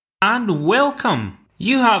And welcome!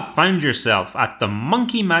 You have found yourself at the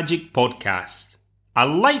Monkey Magic Podcast, a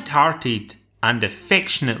light-hearted and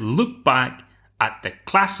affectionate look back at the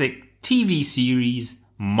classic TV series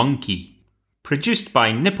Monkey, produced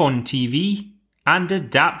by Nippon TV and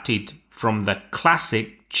adapted from the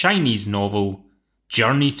classic Chinese novel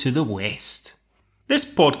Journey to the West. This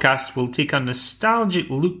podcast will take a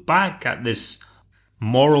nostalgic look back at this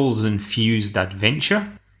morals-infused adventure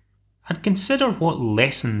and consider what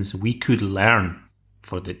lessons we could learn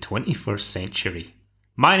for the 21st century.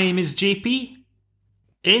 My name is JP.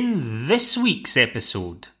 In this week's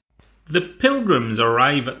episode, the pilgrims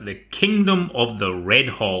arrive at the kingdom of the Red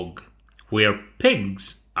Hog, where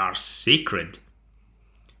pigs are sacred.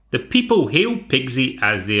 The people hail Pigsy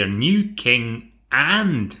as their new king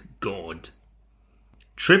and god.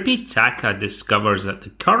 Tripitaka discovers that the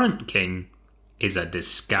current king is a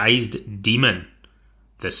disguised demon,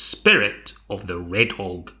 the spirit of the Red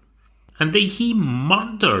Hog, and that he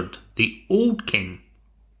murdered the old king.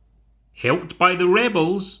 Helped by the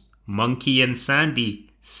rebels, Monkey and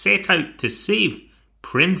Sandy set out to save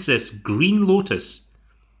Princess Green Lotus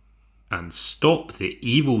and stop the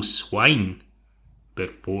evil swine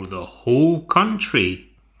before the whole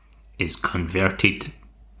country is converted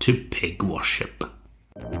to pig worship.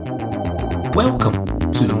 Welcome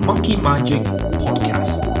to the Monkey Magic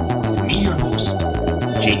Podcast with me, your host,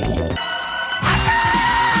 JP.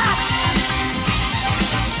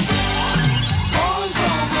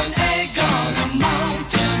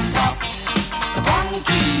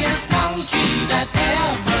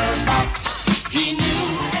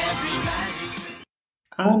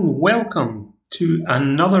 And welcome to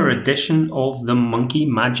another edition of the Monkey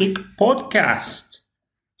Magic Podcast.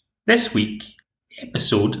 This week,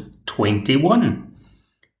 episode 21,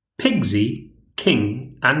 Pigsy,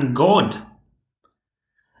 King and God.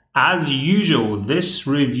 As usual, this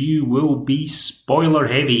review will be spoiler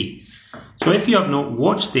heavy. So if you have not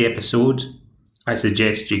watched the episode, I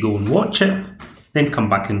suggest you go and watch it, then come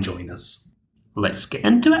back and join us. Let's get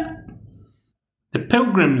into it. The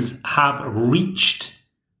pilgrims have reached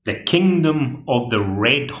the kingdom of the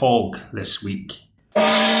Red Hog this week.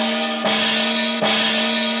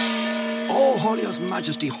 Oh, holiest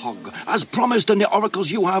Majesty Hog, as promised in the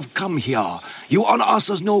oracles you have come here. You honour us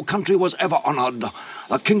as no country was ever honoured.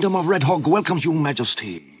 The kingdom of Red Hog welcomes you,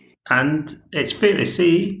 Majesty. And it's fair to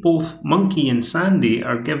say both Monkey and Sandy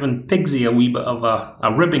are giving Pigsy a wee bit of a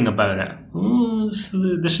ribbing about it. Oh,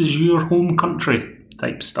 this is your home country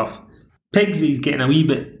type stuff. Pigsy's getting a wee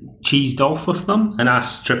bit cheesed off with them and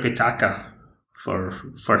asks Tripitaka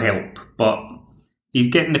for help, but he's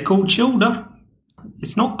getting the cold shoulder.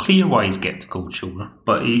 It's not clear why he's getting the cold shoulder,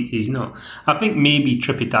 but he's not. I think maybe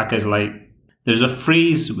Tripitaka's like, there's a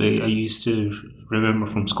phrase I used to remember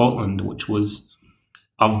from Scotland, which was,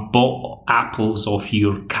 I've bought apples off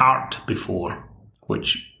your cart before,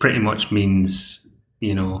 which pretty much means,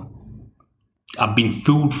 I've been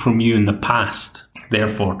fooled from you in the past.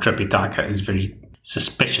 Therefore, Tripitaka is very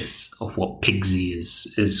suspicious of what Pigsy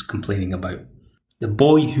is complaining about. The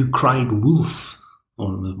boy who cried wolf,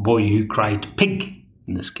 or the boy who cried pig,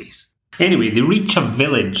 in this case. Anyway, they reach a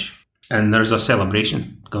village and there's a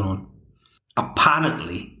celebration going on.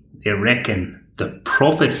 Apparently, they reckon the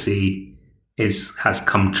prophecy has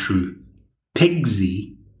come true.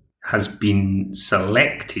 Pigsy has been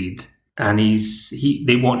selected and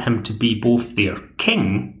they want him to be both their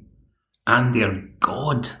king and their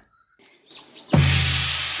god.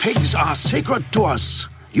 Pigs are sacred to us.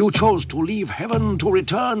 You chose to leave heaven to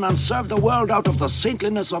return and serve the world out of the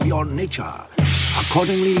saintliness of your nature.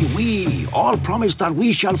 Accordingly, we all promise that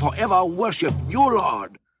we shall forever worship you,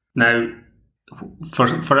 Lord. Now, for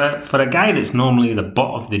a guy that's normally the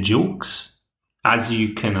butt of the jokes, as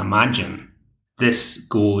you can imagine, this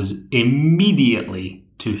goes immediately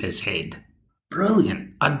to his head.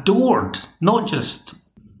 Brilliant. Adored. Not just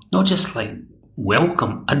like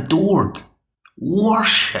welcome. Adored.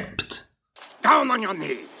 Worshipped. Down on your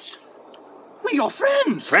knees. We're your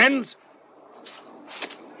friends. Friends?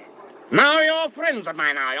 Now you're friends of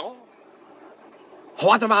mine, are you?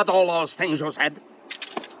 What about all those things you said?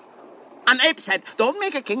 An ape said, don't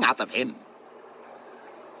make a king out of him.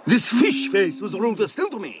 This fish face was ruder still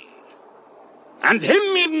to me. And him,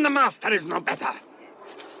 even the master, is no better.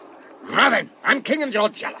 Now then, I'm king and you're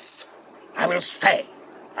jealous. I will stay.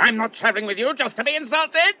 I'm not travelling with you just to be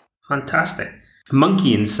insulted. Fantastic.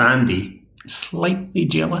 Monkey and Sandy, slightly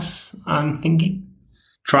jealous, I'm thinking.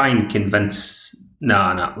 Try and convince...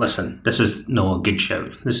 No, listen, this is not a good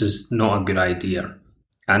shout. This is not a good idea.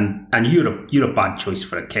 And you're a bad choice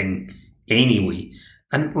for a king anyway.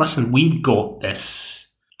 And listen, we've got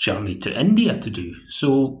this journey to India to do.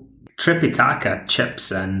 So Tripitaka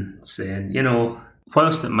chips in, saying,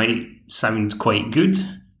 whilst it might sound quite good,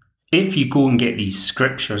 if you go and get these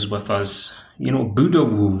scriptures with us, Buddha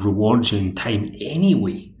will reward you in time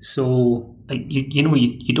anyway. So,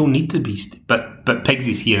 you don't need to be... But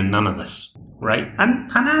Pigsy's hearing none of this, right?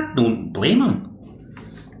 And I don't blame him.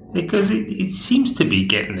 Because it seems to be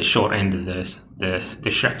getting the short end of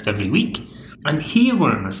the shift every week. And here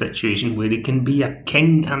we're in a situation where he can be a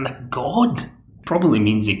king and a god. Probably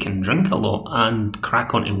means he can drink a lot and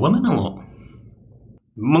crack onto women a lot.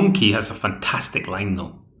 Monkey has a fantastic line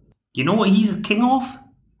though. You know what he's the king of?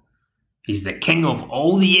 He's the king of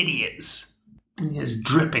all the idiots. He is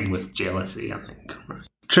dripping with jealousy, I think.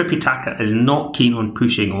 Tripitaka is not keen on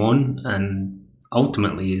pushing on and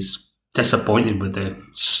ultimately is disappointed with the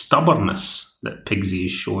stubbornness that Pigsy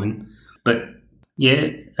is showing. But yeah,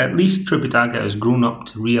 at least Tripitaka has grown up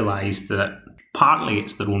to realise that partly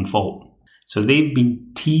it's their own fault. So they've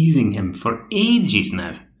been teasing him for ages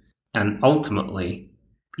now. And ultimately,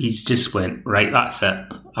 he's just went, right, that's it.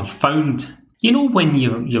 I've found... when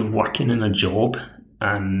you're working in a job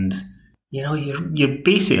and, you're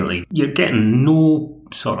basically, you're getting no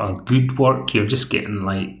sort of good work. You're just getting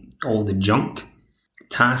like all the junk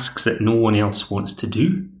tasks that no one else wants to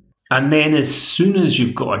do. And then as soon as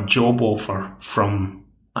you've got a job offer from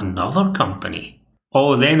another company,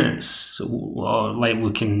 then it's like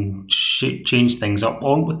we can change things up.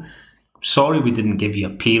 Sorry we didn't give you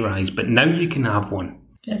a pay rise, but now you can have one.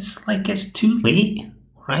 It's like it's too late,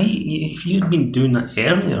 right? If you'd been doing that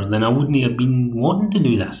earlier, then I wouldn't have been wanting to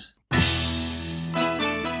do this.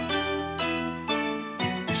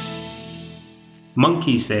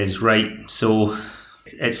 Monkey says, right, so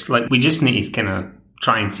it's like we just need to kind of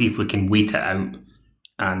try and see if we can wait it out.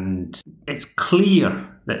 And it's clear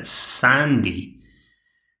that Sandy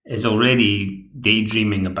is already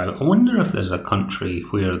daydreaming about, I wonder if there's a country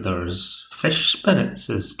where there's fish spirits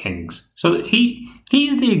as kings. So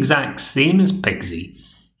he's the exact same as Pigsy.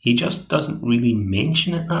 He just doesn't really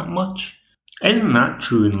mention it that much. Isn't that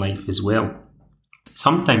true in life as well?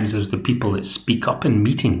 Sometimes there's the people that speak up in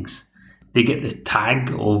meetings. They get the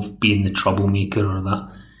tag of being the troublemaker or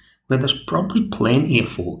that. But there's probably plenty of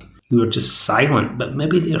folk who are just silent, but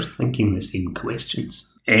maybe they're thinking the same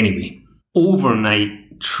questions. Anyway, overnight,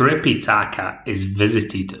 Tripitaka is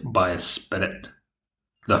visited by a spirit,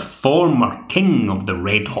 the former king of the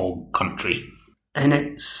Red Hog country. And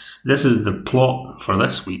this is the plot for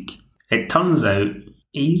this week. It turns out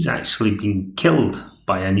he's actually been killed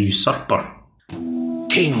by an usurper.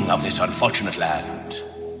 King of this unfortunate land,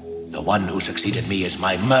 the one who succeeded me is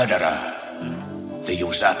my murderer, the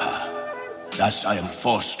usurper. Thus I am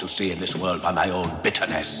forced to stay in this world by my own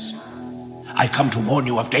bitterness. I come to warn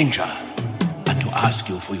you of danger, and to ask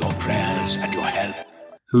you for your prayers and your help.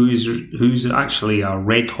 Who's actually a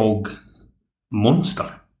Red Hog monster.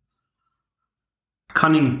 A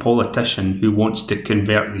cunning politician who wants to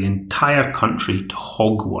convert the entire country to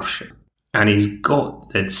hog worship. And he's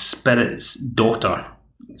got the spirit's daughter,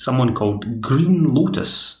 someone called Green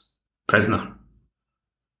Lotus, prisoner.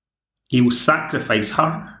 He will sacrifice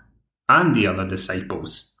her and the other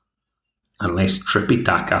disciples unless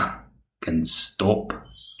Tripitaka can stop.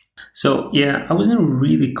 So yeah, I wasn't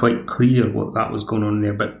really quite clear what that was going on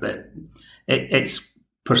there, but it's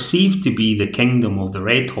perceived to be the kingdom of the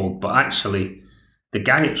Red Hog, but actually the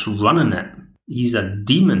guy that's running it, he's a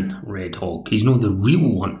demon Red Hog. He's not the real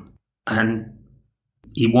one, and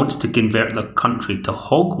he wants to convert the country to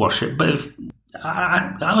hog worship. But if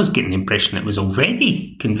I was getting the impression it was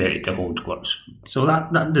already converted to hog worship, so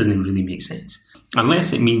that doesn't really make sense,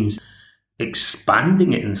 unless it means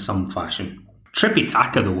expanding it in some fashion.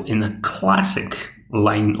 Tripitaka, though, in a classic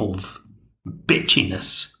line of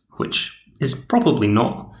bitchiness, which is probably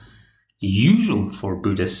not usual for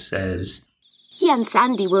Buddhists, says, He and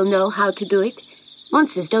Sandy will know how to do it.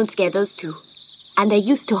 Monsters don't scare those two. And they're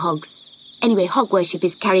used to hogs. Anyway, hog worship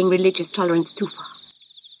is carrying religious tolerance too far.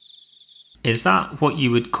 Is that what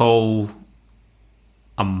you would call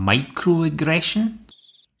a microaggression?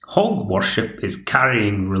 Hog worship is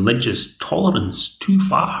carrying religious tolerance too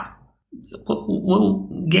far. We'll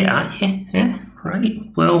get at you, yeah? Right?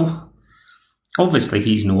 Well, obviously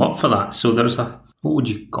he's no up for that, so there's a, what would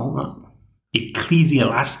you call that?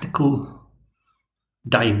 Ecclesiastical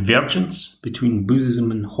divergence between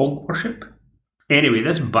Buddhism and hog worship. Anyway,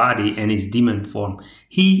 this baddie in his demon form,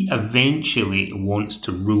 he eventually wants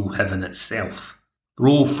to rule heaven itself.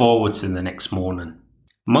 Roll forward to the next morning.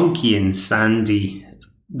 Monkey and Sandy,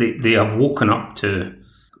 they have woken up to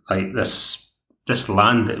like this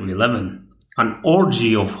land that we live in. An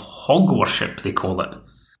orgy of hog worship, they call it.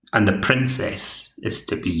 And the princess is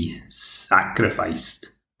to be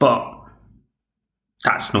sacrificed. But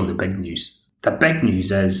that's not the big news. The big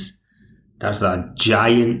news is there's a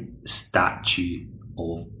giant statue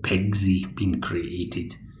of Pigsy being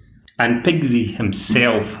created. And Pigsy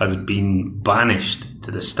himself has been banished to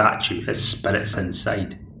the statue, his spirit's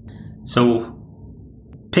inside. So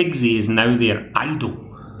Pigsy is now their idol,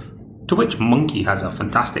 to which Monkey has a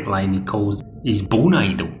fantastic line he calls his bone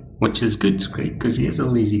idol, which is good, great, because he is a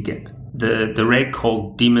lazy git. The Red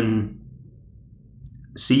Hog demon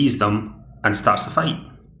sees them and starts the fight.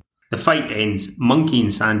 The fight ends, Monkey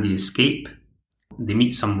and Sandy escape. They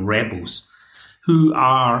meet some rebels who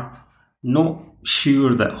are not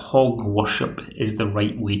sure that hog worship is the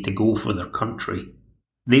right way to go for their country.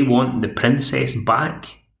 They want the princess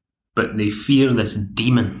back, but they fear this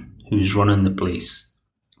demon who's running the place,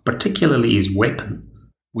 particularly his weapon.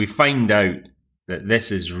 We find out that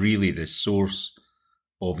this is really the source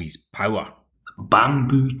of his power.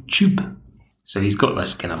 Bamboo tube. So he's got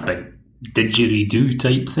this kind of big didgeridoo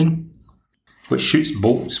type thing, which shoots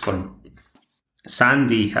bolts for him.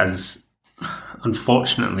 Sandy has,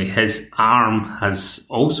 unfortunately, his arm has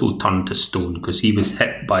also turned to stone because he was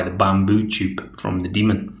hit by the bamboo tube from the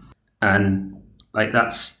demon. And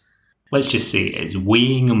that's, let's just say, it's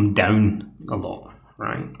weighing him down a lot,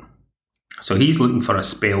 right? So he's looking for a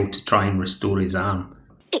spell to try and restore his arm.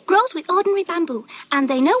 It grows with ordinary bamboo, and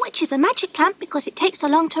they know which is a magic plant because it takes so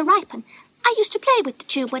long to ripen. I used to play with the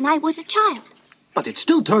tube when I was a child. But it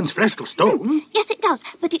still turns flesh to stone. Yes, it does,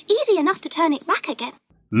 but it's easy enough to turn it back again.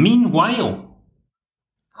 Meanwhile,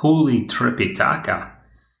 holy Tripitaka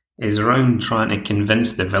is around trying to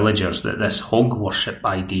convince the villagers that this hog worship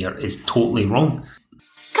idea is totally wrong.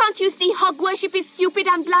 Can't you see hog worship is stupid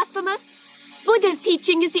and blasphemous? Buddha's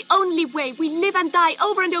teaching is the only way. We live and die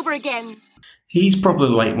over and over again. He's probably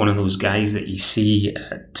like one of those guys that you see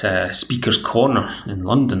at Speaker's Corner in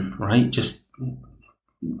London, right? Just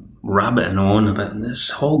rabbiting on about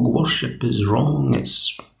this hog worship is wrong.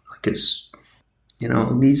 It's,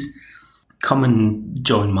 these come and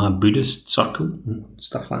join my Buddhist circle and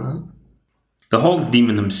stuff like that. The hog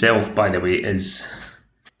demon himself, by the way, is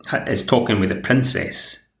talking with the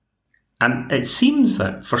princess. And it seems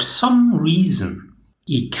that for some reason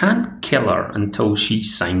he can't kill her until she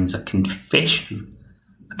signs a confession.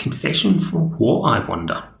 A confession for what, I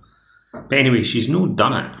wonder? But anyway, she's not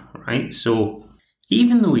done it, right? So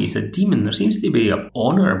even though he's a demon, there seems to be an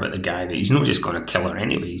honour about the guy that he's not just going to kill her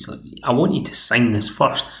anyway. He's like, I want you to sign this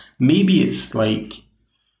first. Maybe it's like,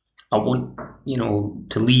 I want,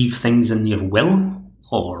 to leave things in your will,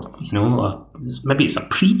 or, maybe it's a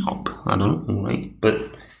prenup. I don't know, right?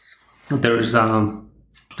 But there's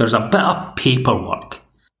a bit of paperwork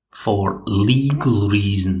for legal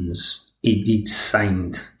reasons he did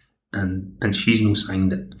signed, and she's no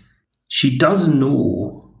signed it. She does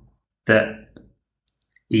know that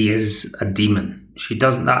he is a demon. She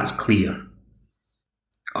doesn't, that's clear.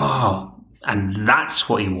 Oh, and that's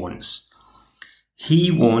what he wants.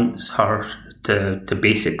 He wants her to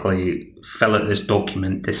basically fill out this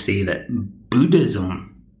document to say that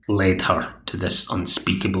Buddhism led her to this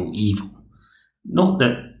unspeakable evil. Not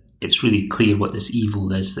that it's really clear what this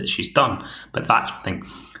evil is that she's done, but that's the thing.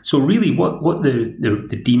 So really what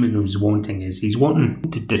the demon is wanting is he's wanting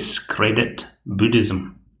to discredit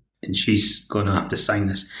Buddhism, and she's going to have to sign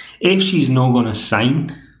this. If she's not going to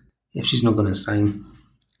sign,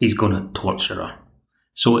 he's going to torture her.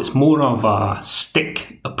 So it's more of a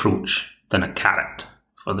stick approach than a carrot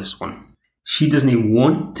for this one. She doesn't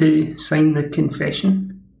want to sign the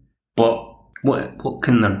confession, but what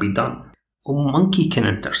can there be done? Well, Monkey can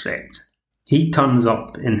intercept. He turns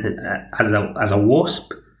up as a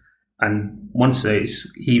wasp, and once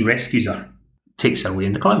he rescues her, takes her away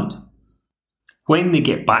in the cloud. When they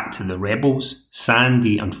get back to the rebels,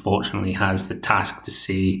 Sandy unfortunately has the task to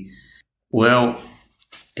say, well,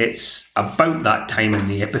 it's about that time in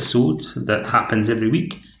the episode that happens every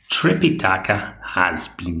week. Tripitaka has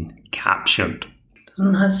been captured.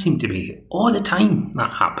 Doesn't that seem to be all the time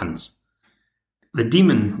that happens? The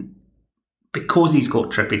demon, because he's got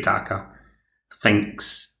Tripitaka,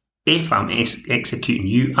 thinks, if I'm executing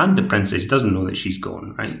you and the princess, doesn't know that she's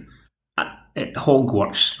gone, right? Hog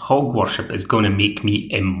worship is going to make me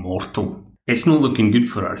immortal. It's not looking good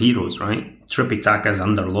for our heroes, right? Tripitaka's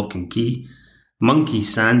under lock and key. Monkey,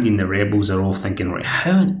 Sandy and the rebels are all thinking, right,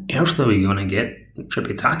 how on earth are we going to get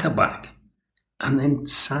Tripitaka back? And then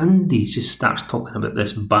Sandy just starts talking about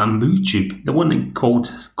this bamboo tube, the one that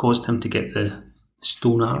caused him to get the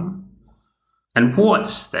stone arm. And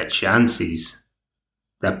what's the chances?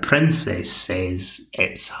 The princess says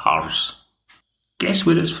it's hers. Guess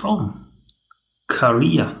where it's from?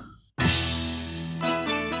 Korea.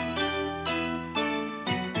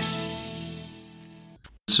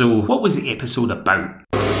 So what was the episode about?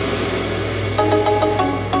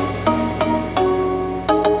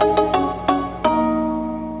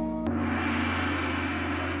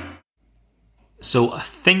 So I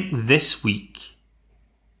think this week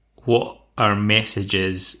what our message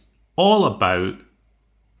is all about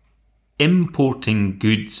importing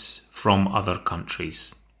goods from other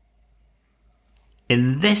countries.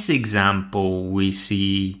 In this example, we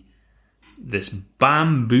see this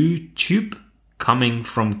bamboo tube coming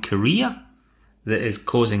from Korea that is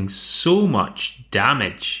causing so much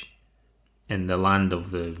damage in the land of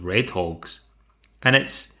the Red Hogs. And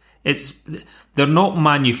they're not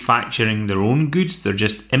manufacturing their own goods, they're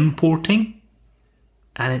just importing.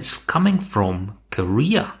 And it's coming from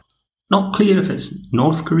Korea. Not clear if it's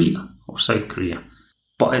North Korea or South Korea,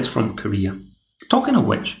 but it's from Korea. Talking of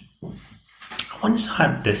which, I once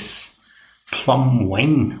had this plum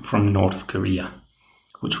wine from North Korea,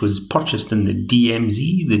 which was purchased in the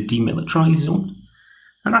DMZ, the demilitarised zone.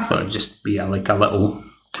 And I thought it'd just be like a little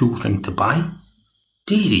cool thing to buy.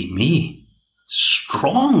 Dearie me,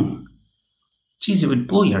 strong. Jeez, it would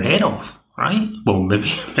blow your head off, right? Well,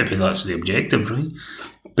 maybe that's the objective, right?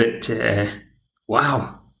 But,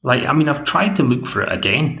 wow. I've tried to look for it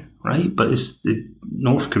again, right? But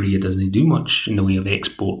North Korea doesn't do much in the way of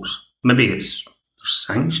exports. Maybe there's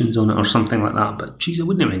sanctions on it or something like that, but geez, I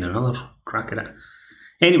wouldn't have made another crack at it.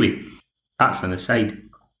 Anyway, that's an aside.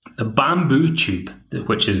 The bamboo tube,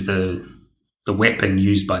 which is the weapon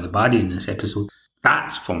used by the baddie in this episode,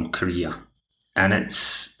 that's from Korea. And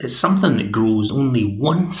it's something that grows only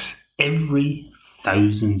once every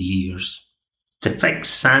 1,000 years. To fix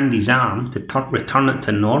Sandy's arm, to return it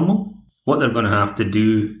to normal, what they're going to have to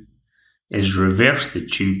do is reverse the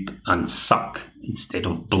tube and suck instead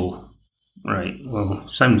of blow. Right, well,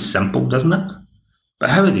 sounds simple, doesn't it?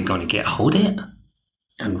 But how are they going to get hold of it?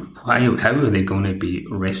 And how are they going to be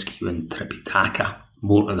rescuing Tripitaka?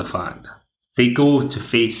 More to the fact. They go to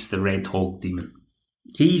face the Red Hog demon.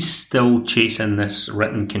 He's still chasing this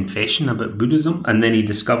written confession about Buddhism, and then he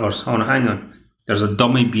discovers, oh no, hang on, there's a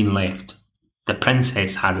dummy being left. The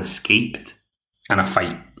princess has escaped, and a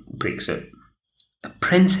fight breaks out. The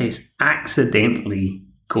princess accidentally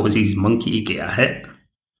causes Monkey to get a hit,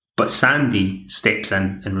 but Sandy steps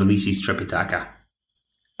in and releases Tripitaka.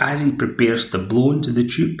 As he prepares to blow into the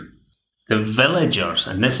tube, the villagers,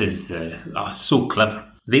 and this is so clever,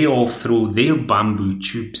 they all throw their bamboo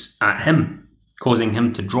tubes at him, causing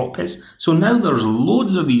him to drop his. So now there's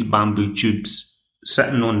loads of these bamboo tubes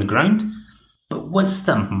sitting on the ground, but what's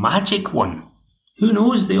the magic one? Who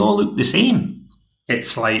knows? They all look the same.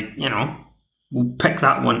 It's like, we'll pick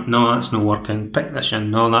that one, no, that's not working. Pick this one,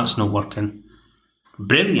 no, that's not working.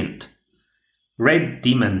 Brilliant. Red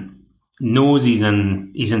Demon knows he's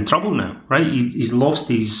in trouble now, right? He's lost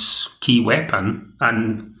his key weapon,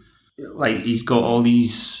 and he's got all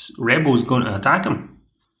these rebels going to attack him.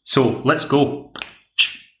 So let's go.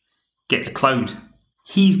 Get the cloud.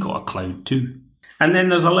 He's got a cloud too. And then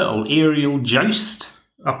there's a little aerial joust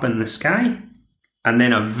up in the sky, and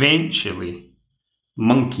then eventually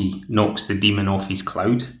Monkey knocks the demon off his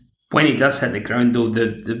cloud. When he does hit the ground, though,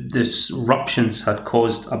 the eruptions had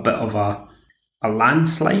caused a bit of a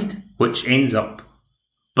landslide, which ends up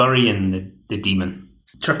burying the demon.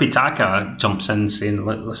 Tripitaka jumps in saying,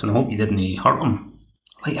 listen, I hope you didn't hurt him.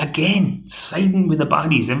 Again, siding with the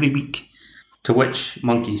baddies every week. To which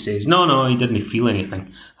Monkey says, no, he didn't feel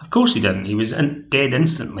anything. Of course he didn't. He was dead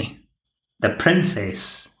instantly. The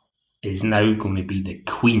princess is now going to be the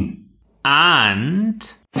queen.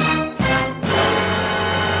 And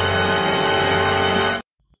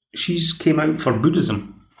she's came out for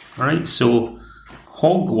Buddhism, right? So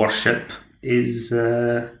hog worship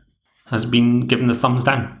has been given the thumbs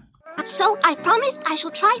down. So I promise I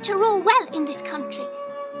shall try to rule well in this country.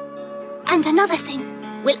 And another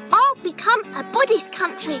thing, we'll all become a Buddhist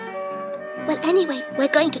country. Well, anyway, we're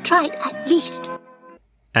going to try it at least.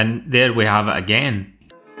 And there we have it again.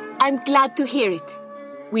 I'm glad to hear it.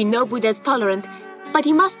 We know Buddha's tolerant, but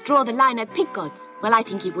he must draw the line at pig gods. Well, I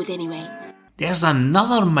think he would anyway. There's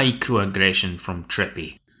another microaggression from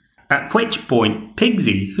Trippy. At which point,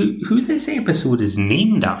 Pigsy, who this episode is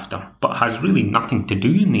named after, but has really nothing to do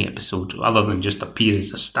in the episode other than just appear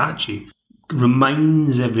as a statue,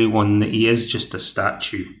 reminds everyone that he is just a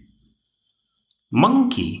statue.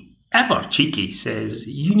 Monkey, ever cheeky, says,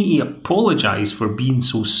 you need to apologise for being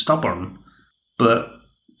so stubborn, but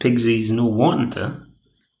Pigsy's no wanting to.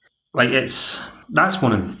 That's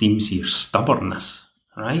one of the themes here, stubbornness,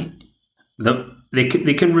 right? They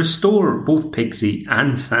can restore both Pigsy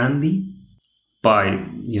and Sandy by,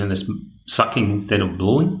 this sucking instead of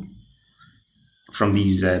blowing. from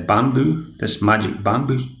these this magic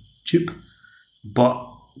bamboo tube, but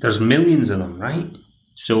there's millions of them, right?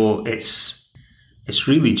 So it's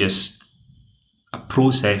really just a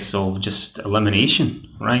process of just elimination,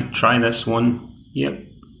 right? Try this one. Yep.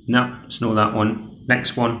 No, it's not that one.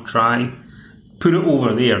 Next one, try. Put it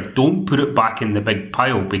over there. Don't put it back in the big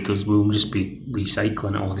pile because we'll just be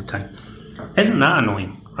recycling it all the time. Isn't that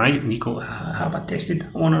annoying, right? And you go, have I tested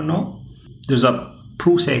that one or not? There's a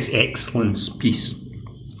process excellence piece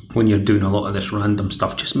when you're doing a lot of this random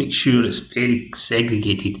stuff. Just make sure it's very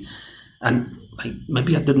segregated. And like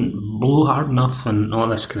maybe I didn't blow hard enough and all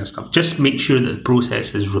this kind of stuff. Just make sure that the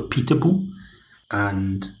process is repeatable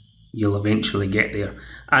and you'll eventually get there.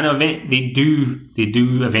 And they do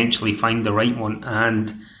eventually find the right one,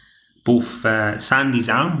 and both Sandy's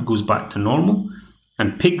arm goes back to normal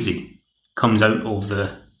and Pigsy comes out of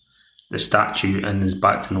the statue and is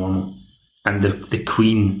back to normal. And the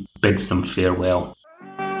Queen bids them farewell.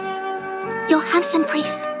 Your handsome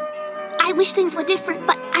priest. I wish things were different,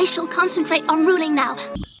 but I shall concentrate on ruling now.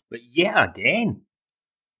 But yet again.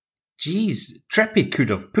 Jeez, Trippy could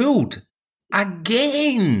have pulled.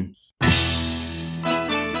 Again!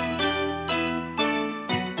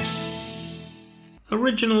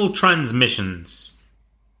 Original transmissions.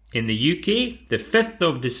 In the UK, the 5th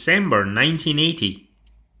of December 1980.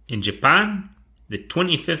 In Japan, the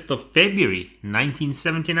 25th of February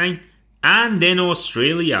 1979. And in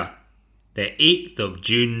Australia, the 8th of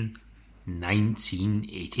June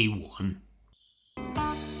 1981.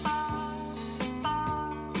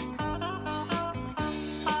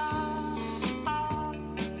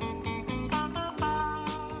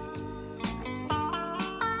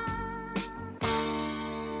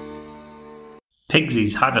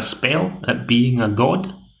 Pigsy's had a spell at being a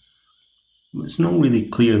god. It's not really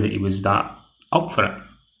clear that he was that up for it,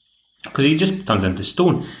 because he just turns into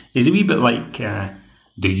stone. He's a wee bit like,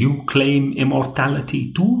 do you claim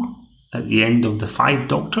immortality too? At the end of the 5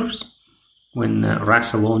 Doctors, when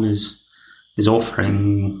Rassilon is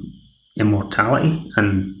offering immortality,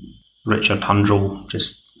 and Richard Hundrell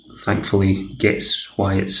just thankfully gets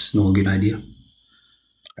why it's no good idea.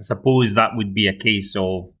 I suppose that would be a case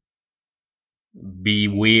of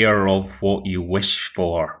beware of what you wish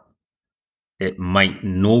for. It might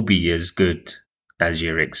no be as good as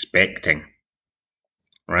you're expecting.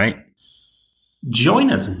 Right?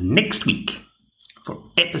 Join us next week for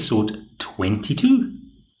episode 22,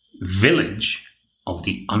 Village of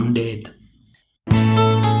the Undead.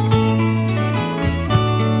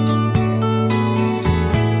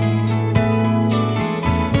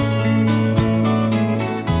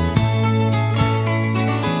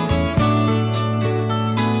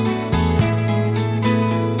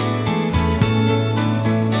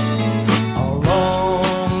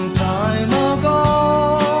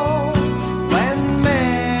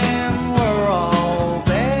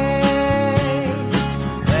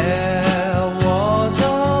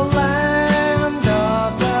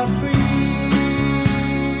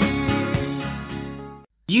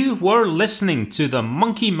 You were listening to the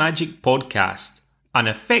Monkey Magic Podcast, an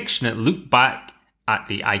affectionate look back at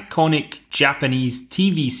the iconic Japanese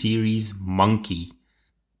TV series Monkey.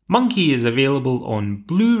 Monkey is available on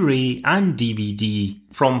Blu-ray and DVD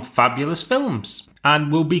from Fabulous Films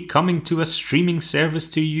and will be coming to a streaming service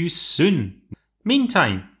to you soon.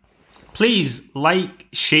 Meantime, please like,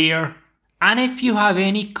 share, and if you have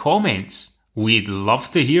any comments, we'd love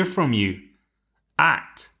to hear from you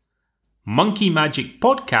at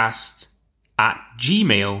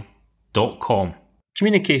monkeymagicpodcast@gmail.com.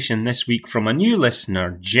 Communication this week from a new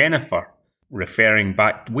listener, Jennifer, referring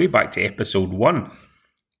way back to episode 1,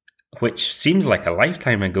 which seems like a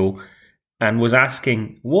lifetime ago, and was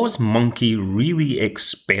asking, was Monkey really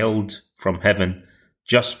expelled from heaven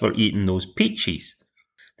just for eating those peaches?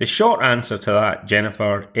 The short answer to that,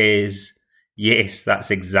 Jennifer, is yes,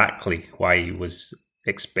 that's exactly why he was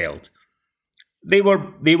expelled. They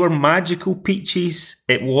were magical peaches.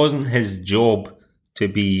 It wasn't his job to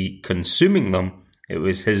be consuming them. It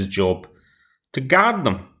was his job to guard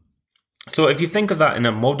them. So if you think of that in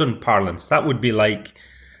a modern parlance, that would be like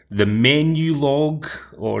the menu log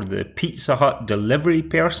or the Pizza Hut delivery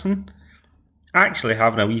person actually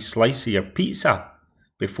having a wee slice of your pizza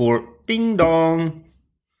before ding dong.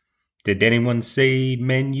 Did anyone say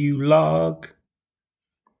menu log?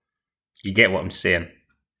 You get what I'm saying.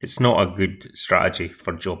 It's not a good strategy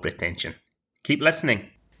for job retention. Keep listening.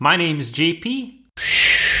 My name's JP.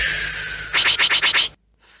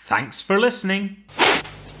 Thanks for listening.